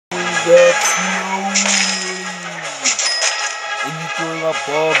that slowly. And you throwing up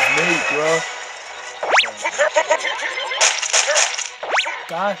bombs, mate, bro.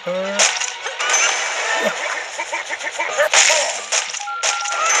 Got her.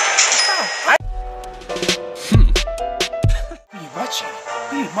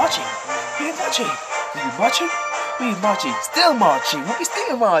 We marching. Still marching. We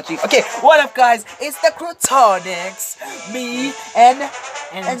still marching. Okay, what up, guys? It's the Crotonics. Me and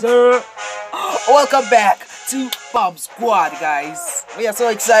welcome back to Bomb Squad, guys. We are so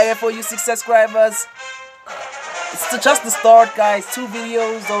excited for you 6 subscribers. It's just the start, guys. 2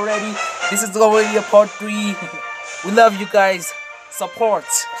 videos already. This is already a part 3. We love you guys. Support.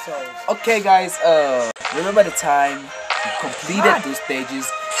 Okay, guys. Remember the time we completed those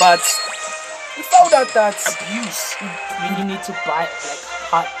stages, but we found out that abuse. You need to buy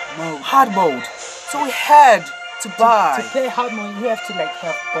like Hardmode. Hardmode. So we had to buy. To play Hardmode, you have to like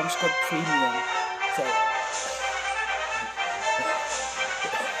have bombsquad premium. So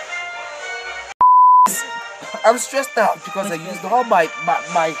I'm stressed out because I used all my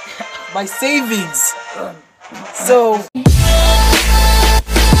savings. So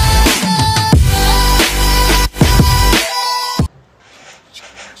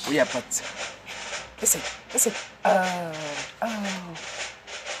yeah, but listen.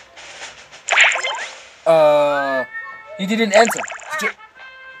 You didn't answer. Did you?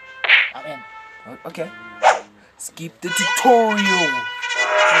 I'm in. Okay. Skip the tutorial.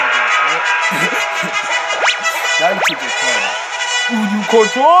 Now you keep your corner. Ooh, new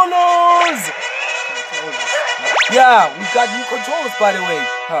controllers! Yeah, we got new controllers, by the way.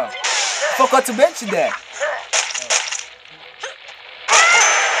 Huh? Forgot to mention that.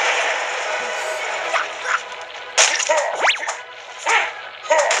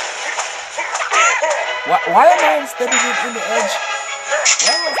 Why am I standing in the edge?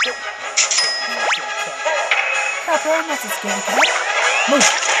 Why am I standing? Cat, I'm not so scared, cat. Move.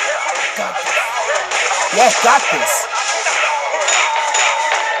 Got this. Yes, got this.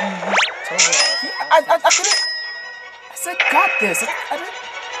 I couldn't. I said got this. I didn't.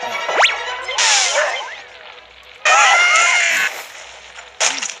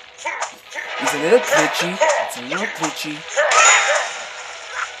 It's a little glitchy.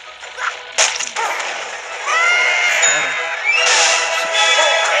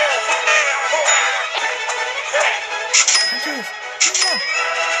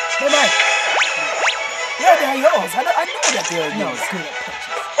 Yeah, they're yours. I know that they're yours. Good at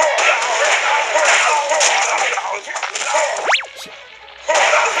punches.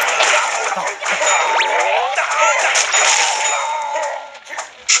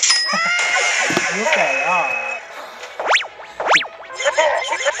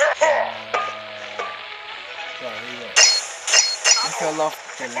 I fell off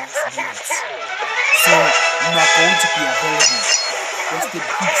the last minutes, so I'm not going to be available. Rest in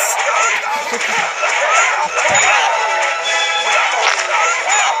peace.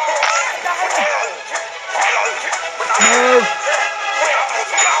 No.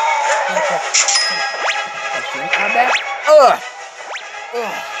 Okay, come back.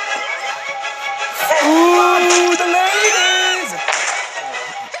 Ooh, the ladies.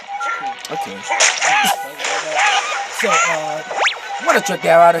 Okay. So, I'm gonna check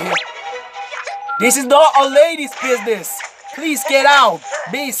that out of here. This is not a lady's business. Please get out.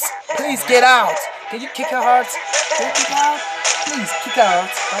 Miss, please get out. Can you kick her out? Can you kick her out? Please kick her out.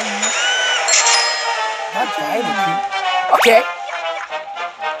 Not violently. Okay.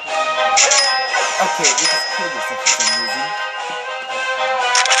 Okay, we just killed yourself for some reason.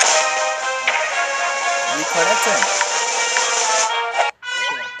 Reconnecting.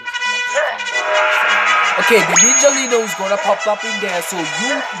 Okay, the Ninja Lino is gonna pop up in there, so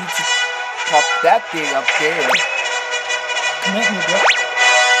you need to pop that thing up there. come at me, bro.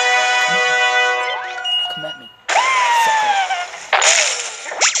 Come at me. Sucker.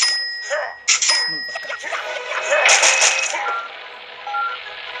 Move, I got you.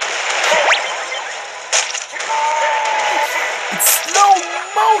 It's slow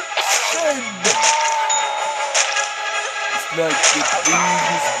motion. It's like the thing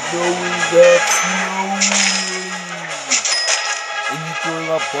is blowing that slowly. And you throwing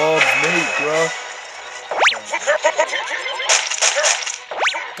up bombs, mate, bro.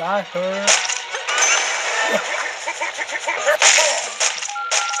 Got her.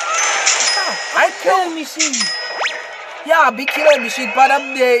 I killed machine. Yeah, big killer machine, but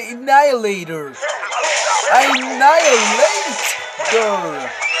I'm the annihilator. I annihilate.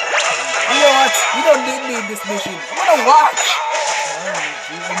 You know what? You don't need me in this mission. I'm gonna watch.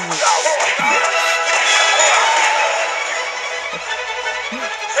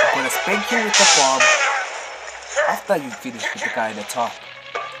 I'm gonna spank you with the bomb after you finish with the guy at the top.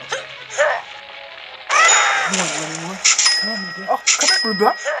 One. Come on, bro. Oh, come back,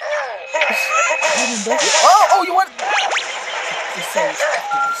 bro. Come on, bro. Oh, you want? It says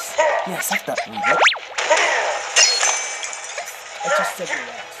after this. Yes, after. I just said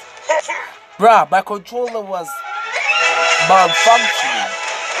relax. Bruh, my controller was malfunctioning.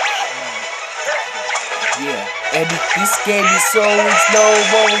 Yeah, and this game is so in slow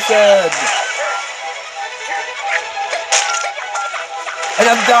motion. And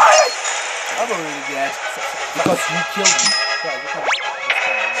I'm dying! I'm already dead. Because you killed me.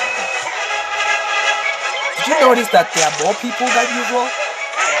 Did you notice that there are more people than usual?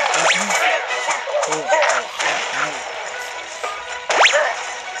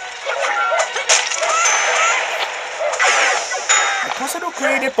 The person who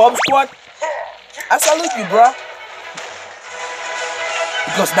created Bomb Squad, I salute you, bruh.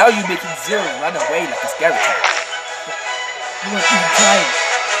 Because now you're making Zero run away like a scary cat. You want to die.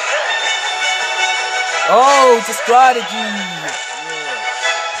 Oh, it's a strategy.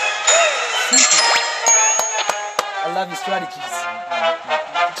 I love your strategies.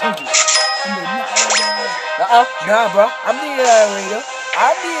 I told you. I'm the annihilator. Nah, bro. I'm the annihilator.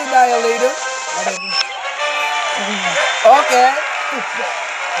 I'm the annihilator. Whatever. Okay.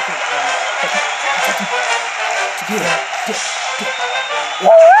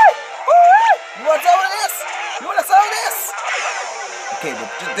 Alright. You want some of this? You want some of this? Okay, but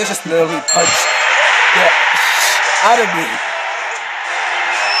they just literally punched the out of me.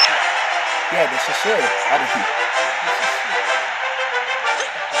 Yeah, the shit out of me.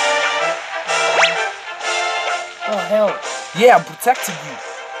 Oh, hell. Yeah, I'm protecting you.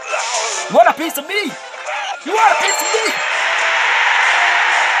 You want a piece of me? You want a piece of me?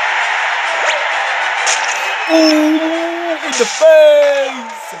 Ooh, in the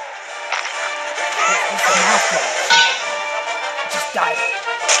face! Just die.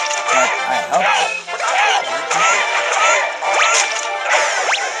 But I helped.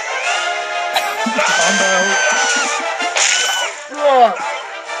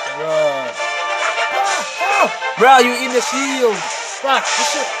 Bro, you in the shield. Fuck, this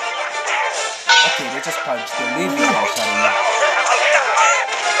shit. Okay, they just punched the living out of you.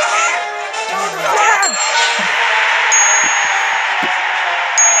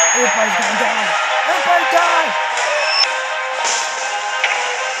 Everybody's gonna die. Everybody die.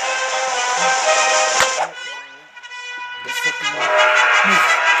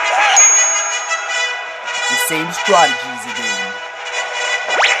 The same strategies again.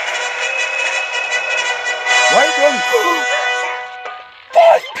 Why are you going?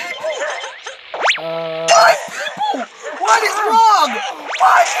 5 people! 5 people! What is wrong?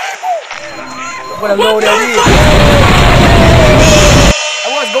 5 people! I'm gonna load that in. I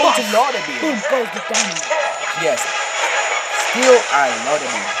was going to load it in. Boom goes the dynamite. Yes. Still, I load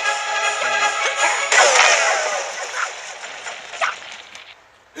it in.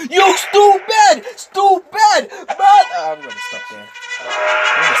 You stupid! Stupid! Man! I'm gonna stop there.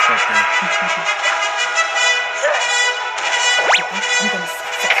 I'm gonna stop there. I'm gonna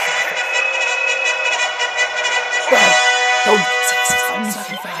Don't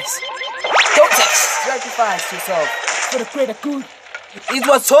sacrifice. Don't sacrifice yourself. for the greater good. It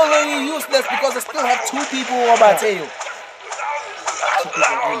was totally useless because I still have 2 people on my tail.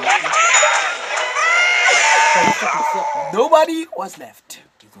 Nobody was left.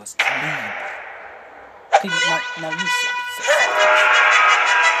 It was clean. Now you say.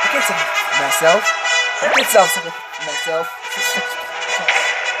 I can save myself. I can self-sacrifice myself.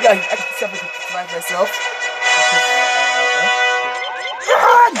 Yeah, I can self-sacrifice myself.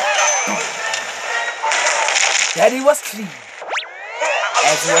 Run! Daddy was clean.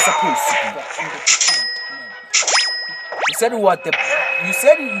 As he was supposed to be. You said what the... You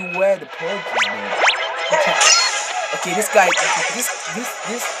said you were the purges, man. Okay, this guy... This game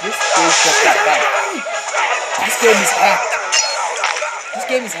just got hacked. This game is hacked. This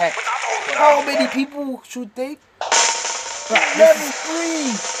game is hacked. How many people should they... Level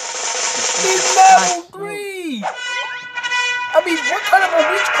 3! It's level 3! I mean, what kind of a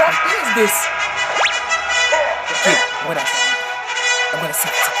witchcraft is this? Okay, I'm gonna say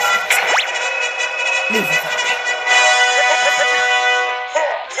leave without me.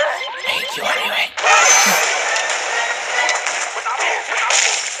 I hate you anyway.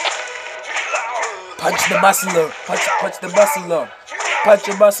 Punch the muscular. Punch the muscular. Punch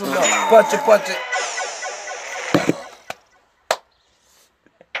your muscular. Punch it.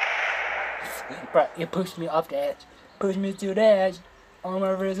 Bro, it pushed me off the edge. Push me to the edge. On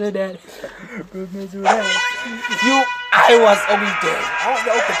my wrist of that. Push me to the edge. You I was always dead. I was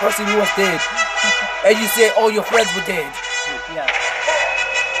the only person who was dead. And you say all your friends were dead. Yeah.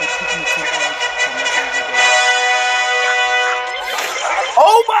 It took me 2 hours to make it every day.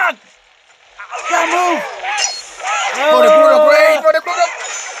 Oh my! Can't move! For the good of great! For the good of...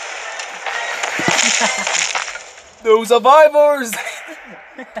 No survivors!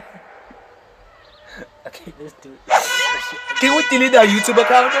 Okay, let's do it. Can we delete our YouTube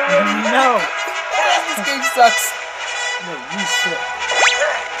account? No! This game sucks. No, you suck.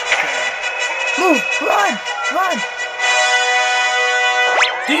 Move! Run! Run!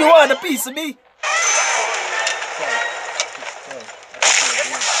 Do you want a piece of me?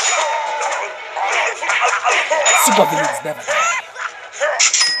 Super villains never die.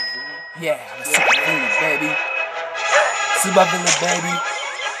 Yeah, I'm a super villain, baby. Super villain, baby.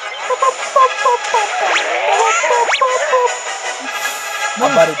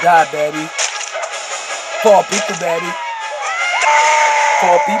 I'm about to die, baby. 4 people, baby.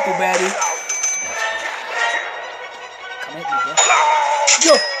 4 people, baby. Come at me, bro.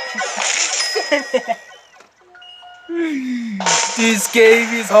 Yo! This game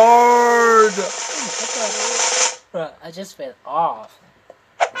is hard. Bro, I just fell off.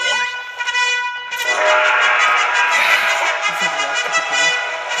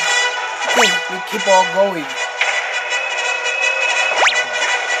 We keep on going.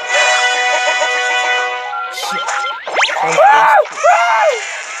 Shit.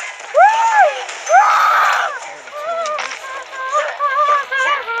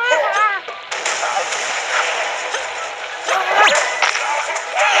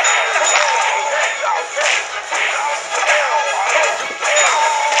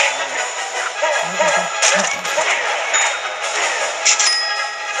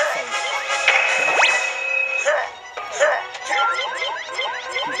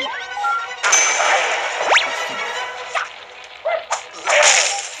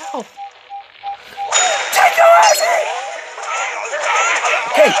 Take your ass in!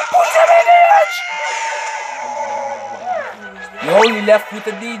 Okay, put him in the edge! You're only left with a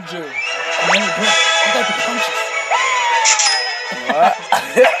ninja. I got the punches. What?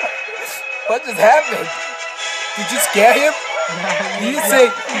 What just happened? Did you scare him? Did you say,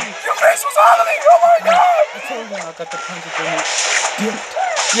 your face was ugly? Oh my god! I told him I got the punches in it.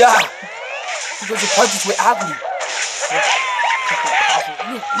 Yeah, because your punches were ugly.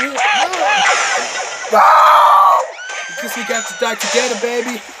 Ah! Because we got to die together,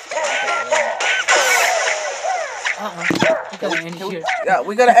 baby. We gotta end here. Yeah,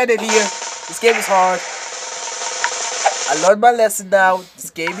 we're gonna end it here. This game is hard. I learned my lesson now. This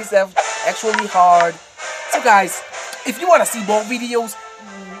game is actually hard. So guys, if you want to see more videos,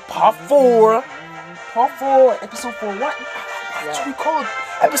 part 4, episode 4, what should we call it?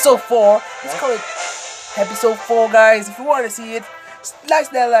 Episode 4. Let's call it episode 4, guys. If you want to see it, smash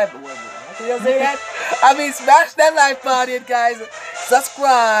that like button. Did I say that? I mean, smash that like button, guys.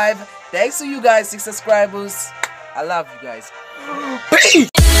 Subscribe. Thanks to you guys, 6 subscribers. I love you guys. Peace.